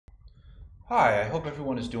Hi, I hope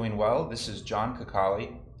everyone is doing well. This is Jon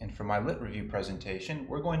Kakaley, and for my lit review presentation,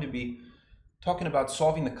 we're going to be talking about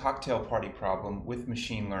solving the cocktail party problem with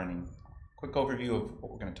machine learning. Quick overview of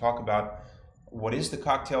what we're going to talk about. What is the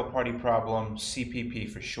cocktail party problem,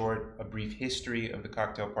 CPP for short, a brief history of the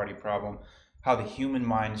cocktail party problem, how the human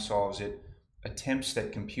mind solves it, attempts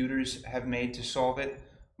that computers have made to solve it,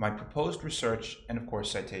 my proposed research, and of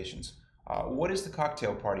course citations. What is the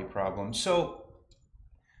cocktail party problem?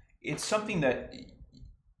 It's something that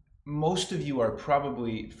most of you are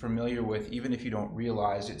probably familiar with, even if you don't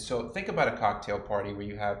realize it. So think about a cocktail party where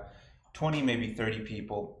you have 20, maybe 30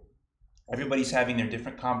 people. Everybody's having their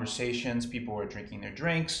different conversations. People are drinking their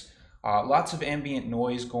drinks. Lots of ambient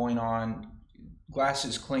noise going on,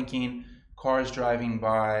 glasses clinking, cars driving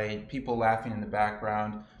by, people laughing in the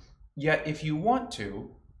background. Yet if you want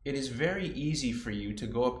to, it is very easy for you to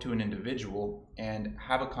go up to an individual and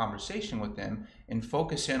have a conversation with them and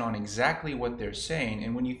focus in on exactly what they're saying.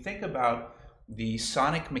 And when you think about the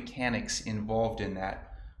sonic mechanics involved in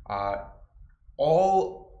that,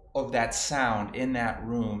 all of that sound in that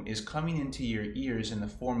room is coming into your ears in the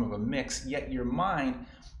form of a mix, yet your mind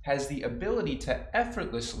has the ability to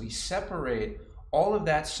effortlessly separate all of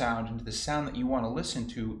that sound into the sound that you want to listen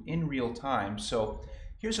to in real time. So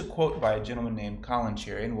here's a quote by a gentleman named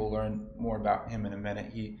Kalanchery, and we'll learn more about him in a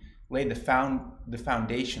minute. He laid the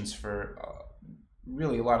foundations for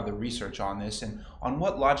really a lot of the research on this, and on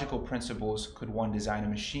what logical principles could one design a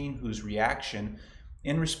machine whose reaction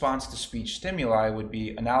in response to speech stimuli would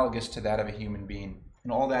be analogous to that of a human being.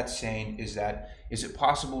 And all that's saying is that, is it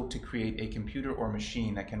possible to create a computer or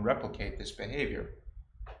machine that can replicate this behavior?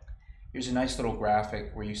 Here's a nice little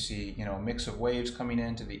graphic where you see, a mix of waves coming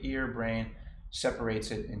into the ear, brain,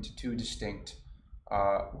 separates it into two distinct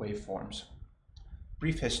waveforms.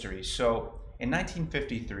 Brief history. So in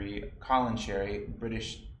 1953, Kalanchery,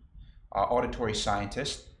 British auditory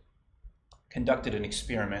scientist, conducted an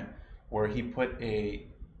experiment where he put a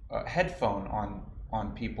headphone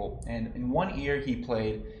on people, and in one ear he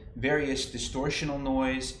played various distortional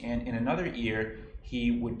noise, and in another ear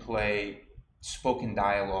he would play spoken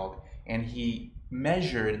dialogue, and he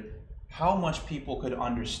measured how much people could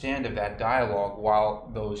understand of that dialogue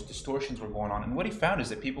while those distortions were going on. And what he found is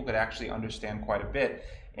that people could actually understand quite a bit.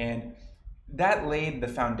 And that laid the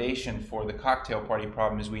foundation for the cocktail party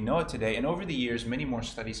problem as we know it today. And over the years, many more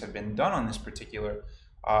studies have been done on this particular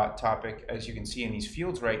topic. As you can see in these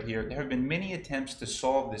fields right here, there have been many attempts to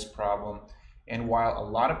solve this problem. And while a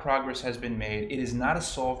lot of progress has been made, it is not a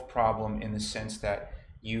solved problem in the sense that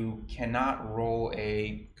you cannot roll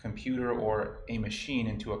a computer or a machine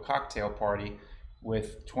into a cocktail party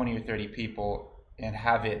with 20 or 30 people and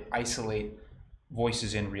have it isolate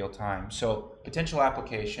voices in real time. So potential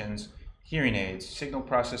applications: hearing aids, signal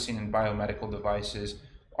processing and biomedical devices,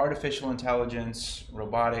 artificial intelligence,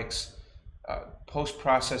 robotics,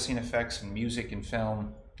 post-processing effects in music and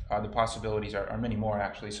film. The possibilities are many more,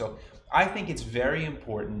 actually. So I think it's very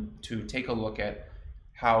important to take a look at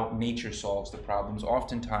how nature solves the problems.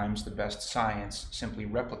 Oftentimes, the best science simply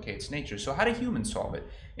replicates nature. So how do humans solve it?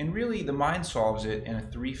 And really, the mind solves it in a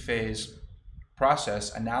three-phase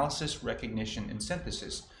process: analysis, recognition, and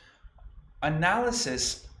synthesis.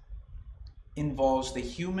 Analysis involves the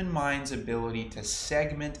human mind's ability to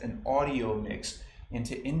segment an audio mix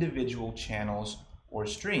into individual channels or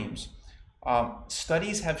streams.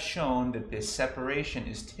 Studies have shown that this separation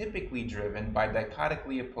is typically driven by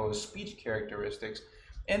dichotically opposed speech characteristics.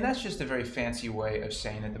 And that's just a very fancy way of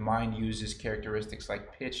saying that the mind uses characteristics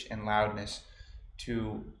like pitch and loudness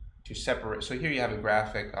to separate. So here you have a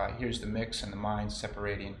graphic. Here's the mix and the mind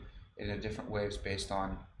separating it in different waves based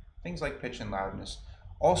on things like pitch and loudness.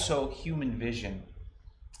 Also, human vision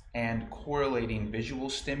and correlating visual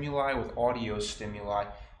stimuli with audio stimuli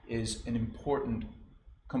is an important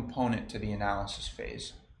component to the analysis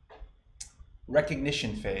phase.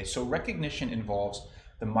 Recognition phase. So recognition involves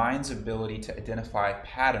the mind's ability to identify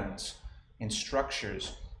patterns and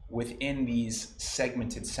structures within these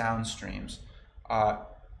segmented sound streams.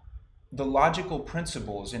 The logical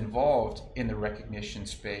principles involved in the recognition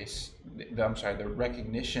the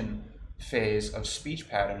recognition phase of speech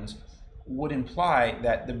patterns would imply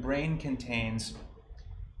that the brain contains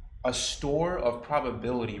a store of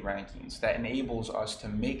probability rankings that enables us to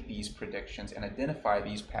make these predictions and identify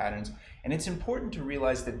these patterns. And it's important to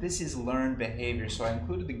realize that this is learned behavior. So I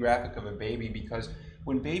included the graphic of a baby because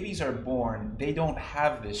when babies are born, they don't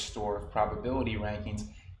have this store of probability rankings.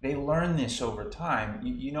 They learn this over time.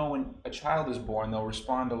 When a child is born, they'll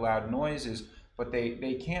respond to loud noises, but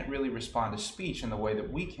they can't really respond to speech in the way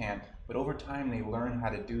that we can. But over time, they learn how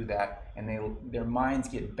to do that, and their minds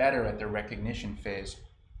get better at their recognition phase.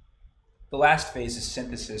 The last phase is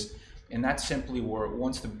synthesis, and that's simply where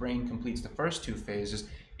once the brain completes the first two phases,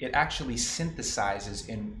 it actually synthesizes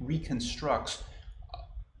and reconstructs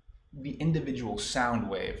the individual sound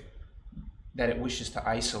wave that it wishes to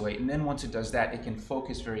isolate. And then once it does that, it can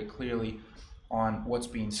focus very clearly on what's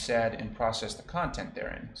being said and process the content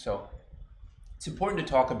therein. So it's important to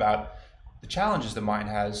talk about the challenges the mind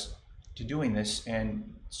has to doing this,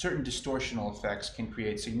 and certain distortional effects can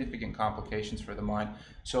create significant complications for the mind.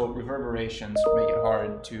 So reverberations make it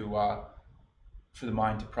hard to for the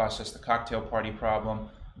mind to process the cocktail party problem.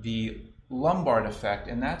 The Lombard effect,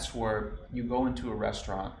 and that's where you go into a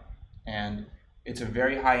restaurant and it's a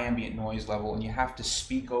very high ambient noise level and you have to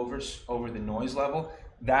speak over the noise level.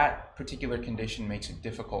 That particular condition makes it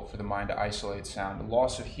difficult for the mind to isolate sound. The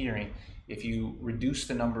loss of hearing, if you reduce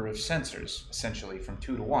the number of sensors essentially from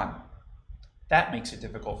 2 to 1, that makes it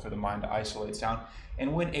difficult for the mind to isolate sound.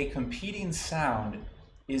 And when a competing sound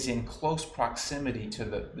is in close proximity to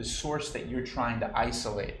the source that you're trying to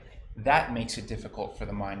isolate, that makes it difficult for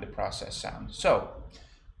the mind to process sound. So,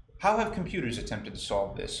 how have computers attempted to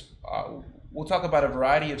solve this? We'll talk about a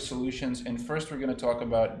variety of solutions, and first we're going to talk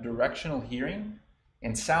about directional hearing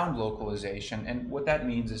and sound localization. And what that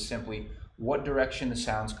means is simply what direction the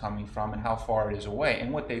sound's coming from and how far it is away.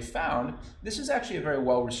 And what they found, this is actually a very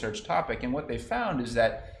well-researched topic, and what they found is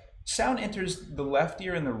that sound enters the left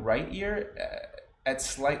ear and the right ear in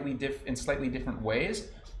slightly different ways.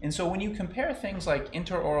 And so when you compare things like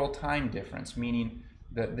interaural time difference, meaning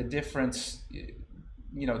the difference,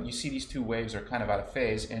 you know, you see these two waves are kind of out of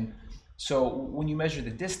phase, and so when you measure the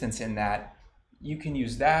distance in that, you can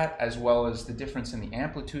use that as well as the difference in the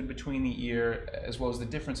amplitude between the ear, as well as the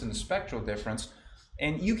difference in the spectral difference,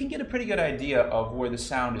 and you can get a pretty good idea of where the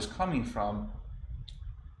sound is coming from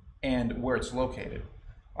and where it's located.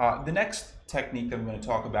 The next technique that I'm going to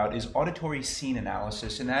talk about is auditory scene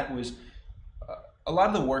analysis, and that was a lot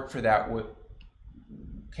of the work for that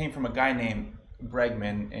came from a guy named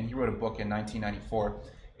Bregman, and he wrote a book in 1994,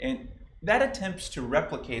 and that attempts to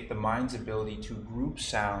replicate the mind's ability to group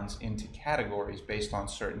sounds into categories based on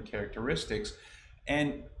certain characteristics.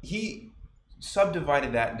 And he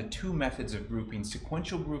subdivided that into two methods of grouping: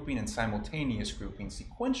 sequential grouping and simultaneous grouping.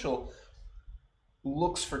 Sequential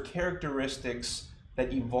looks for characteristics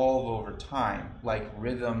that evolve over time, like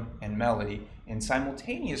rhythm and melody, and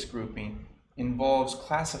simultaneous grouping involves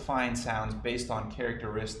classifying sounds based on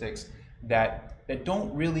characteristics that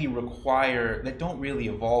don't really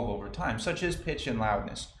evolve over time, such as pitch and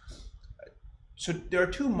loudness. So there are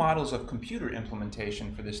two models of computer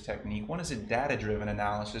implementation for this technique. One is a data-driven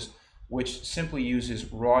analysis, which simply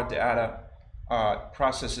uses raw data,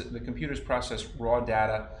 the computers process raw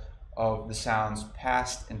data of the sound's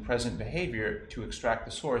past and present behavior to extract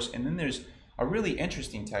the source. And then there's a really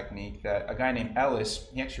interesting technique that a guy named Ellis,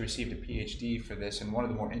 he actually received a PhD for this, and one of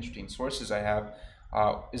the more interesting sources I have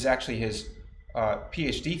is actually his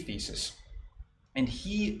PhD thesis. And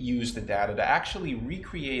he used the data to actually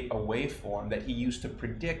recreate a waveform that he used to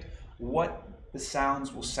predict what the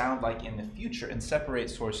sounds will sound like in the future and separate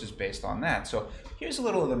sources based on that. So here's a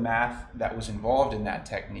little of the math that was involved in that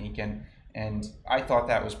technique, and I thought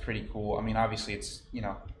that was pretty cool. I mean, obviously it's, you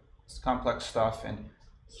know, it's complex stuff, and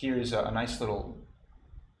here's a nice little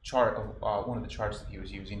chart of one of the charts that he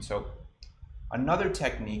was using. So another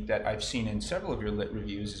technique that I've seen in several of your lit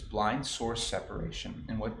reviews is blind source separation.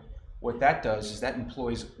 And what that does is that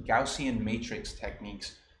employs Gaussian matrix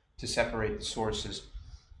techniques to separate the sources.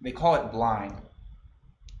 They call it blind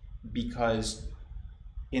because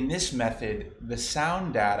in this method, the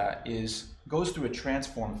sound data goes through a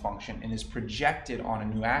transform function and is projected on a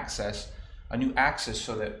new axis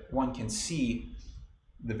so that one can see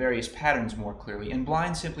the various patterns more clearly. And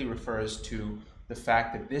blind simply refers to the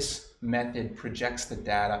fact that this method projects the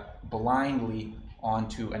data blindly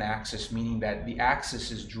onto an axis, meaning that the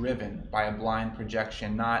axis is driven by a blind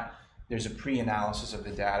projection, not there's a pre-analysis of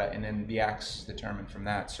the data and then the axis is determined from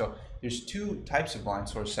that. So there's two types of blind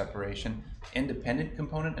source separation: independent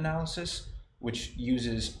component analysis, which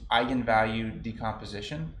uses eigenvalue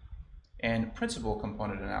decomposition, and principal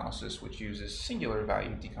component analysis, which uses singular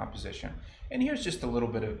value decomposition. And here's just a little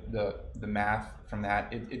bit of the math from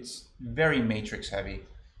that. It's very matrix heavy,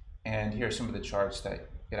 and here are some of the charts that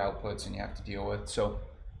get outputs and you have to deal with. So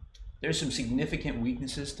there's some significant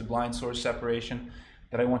weaknesses to blind source separation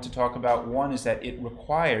that I want to talk about. One is that it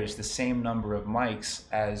requires the same number of mics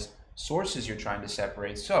as sources you're trying to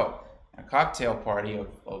separate. So a cocktail party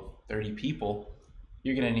of 30 people,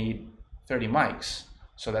 you're going to need 30 mics.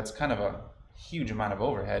 So that's kind of a huge amount of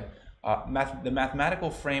overhead. The mathematical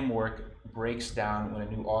framework breaks down when a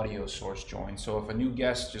new audio source joins. So if a new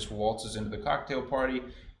guest just waltzes into the cocktail party,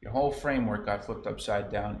 Your whole framework got flipped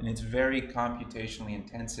upside down, and it's very computationally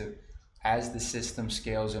intensive as the system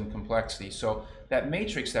scales in complexity. So that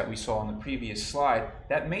matrix that we saw on the previous slide,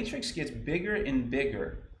 that matrix gets bigger and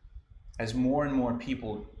bigger as more and more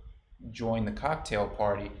people join the cocktail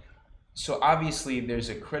party. So obviously there's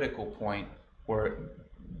a critical point where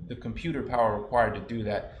the computer power required to do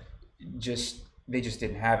that, they just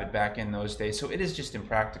didn't have it back in those days. So it is just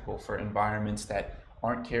impractical for environments that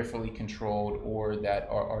aren't carefully controlled or that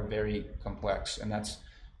are very complex. And that's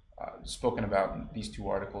spoken about in these two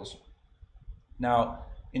articles. Now,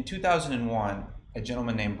 in 2001, a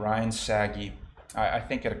gentleman named Brian Sagi, I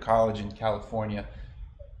think at a college in California,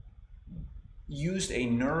 used a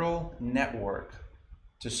neural network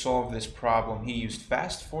to solve this problem. He used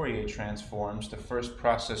fast Fourier transforms to first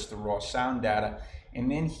process the raw sound data, and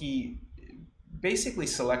then he basically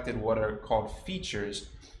selected what are called features,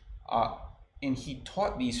 and he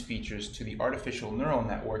taught these features to the artificial neural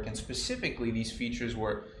network, and specifically these features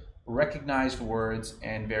were recognized words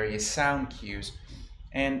and various sound cues.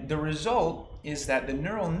 And the result is that the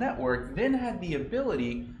neural network then had the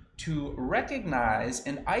ability to recognize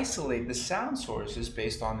and isolate the sound sources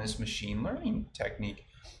based on this machine learning technique.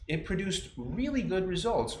 It produced really good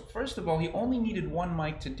results. First of all, he only needed one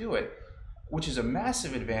mic to do it, which is a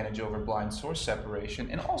massive advantage over blind source separation.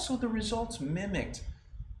 And also the results mimicked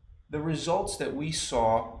the results that we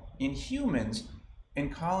saw in humans in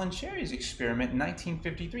Colin Cherry's experiment in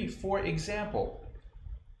 1953. For example,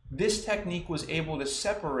 this technique was able to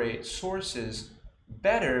separate sources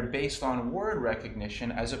better based on word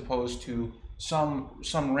recognition as opposed to some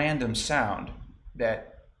random sound that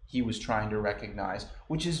he was trying to recognize,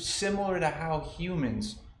 which is similar to how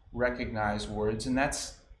humans recognize words, and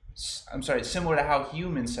similar to how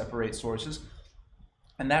humans separate sources,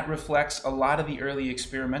 and that reflects a lot of the early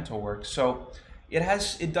experimental work. So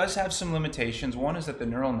it does have some limitations. One is that the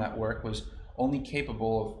neural network was only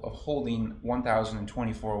capable of holding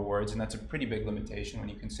 1,024 words, and that's a pretty big limitation when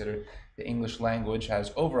you consider the English language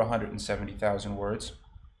has over 170,000 words.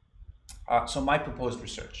 So my proposed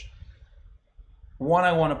research. One,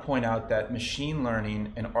 I want to point out that machine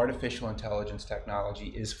learning and artificial intelligence technology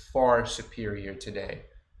is far superior today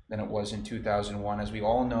than it was in 2001. As we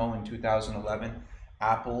all know, in 2011,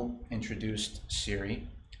 Apple introduced Siri,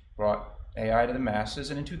 brought AI to the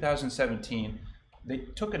masses, and in 2017, they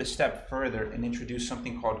took it a step further and introduced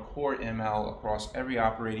something called Core ML across every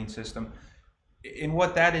operating system. And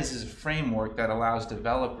what that is a framework that allows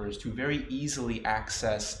developers to very easily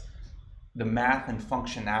access the math and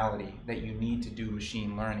functionality that you need to do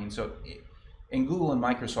machine learning. So, and Google and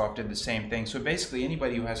Microsoft did the same thing. So basically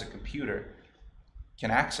anybody who has a computer can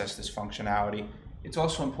access this functionality. It's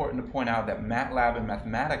also important to point out that MATLAB and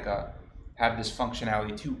Mathematica have this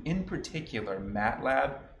functionality too. In particular,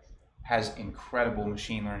 MATLAB has incredible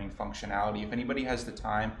machine learning functionality. If anybody has the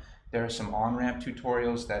time, there are some on-ramp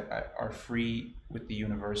tutorials that are free with the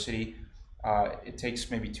university. It takes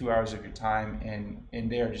maybe 2 hours of your time, and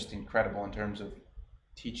they are just incredible in terms of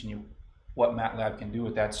teaching you what MATLAB can do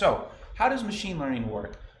with that. So how does machine learning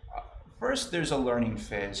work? First, there's a learning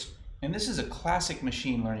phase, and this is a classic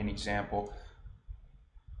machine learning example.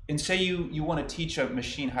 And say you want to teach a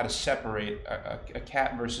machine how to separate a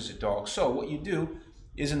cat versus a dog. So what you do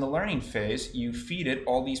is in the learning phase, you feed it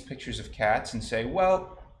all these pictures of cats and say,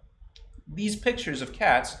 well, these pictures of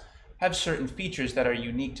cats have certain features that are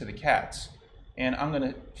unique to the cats. And I'm going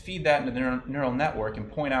to feed that into the neural network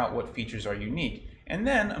and point out what features are unique. And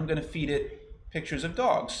then I'm going to feed it pictures of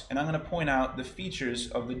dogs, and I'm going to point out the features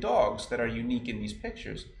of the dogs that are unique in these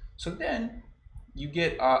pictures. So then you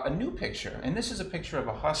get a new picture, and this is a picture of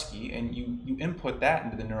a husky, and you input that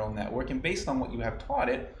into the neural network, and based on what you have taught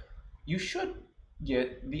it, you should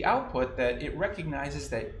get the output that it recognizes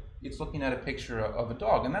that it's looking at a picture of a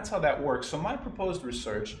dog, and that's how that works. So my proposed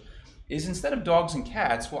research is, instead of dogs and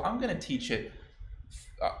cats, well, I'm going to teach it,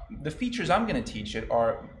 the features I'm going to teach it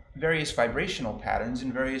are various vibrational patterns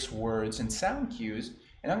and various words and sound cues,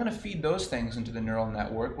 and I'm going to feed those things into the neural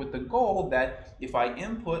network with the goal that if I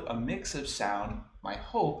input a mix of sound, my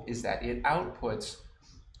hope is that it outputs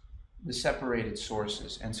the separated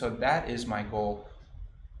sources. And so that is my goal.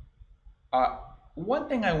 One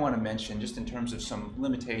thing I want to mention, just in terms of some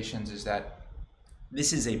limitations, is that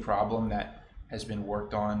this is a problem that has been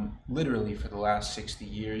worked on literally for the last 60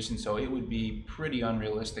 years, and so it would be pretty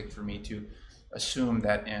unrealistic for me to assume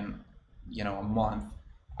that in a month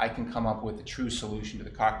I can come up with a true solution to the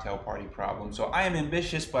cocktail party problem. So I am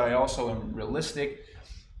ambitious, but I also am realistic.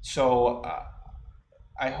 So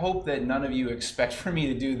I hope that none of you expect for me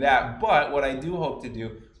to do that, but what I do hope to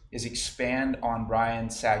do is expand on Brian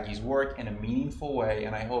Sagi's work in a meaningful way,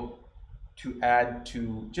 and I hope to add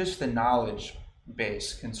to just the knowledge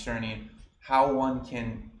base concerning how one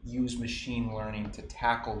can use machine learning to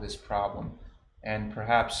tackle this problem. And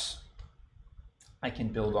perhaps I can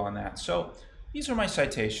build on that. So these are my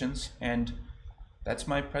citations, and that's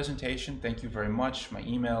my presentation. Thank you very much. My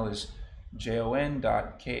email is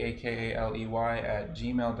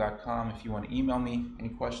jon.kakaley@gmail.com. If you want to email me any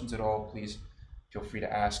questions at all, please feel free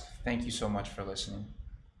to ask. Thank you so much for listening.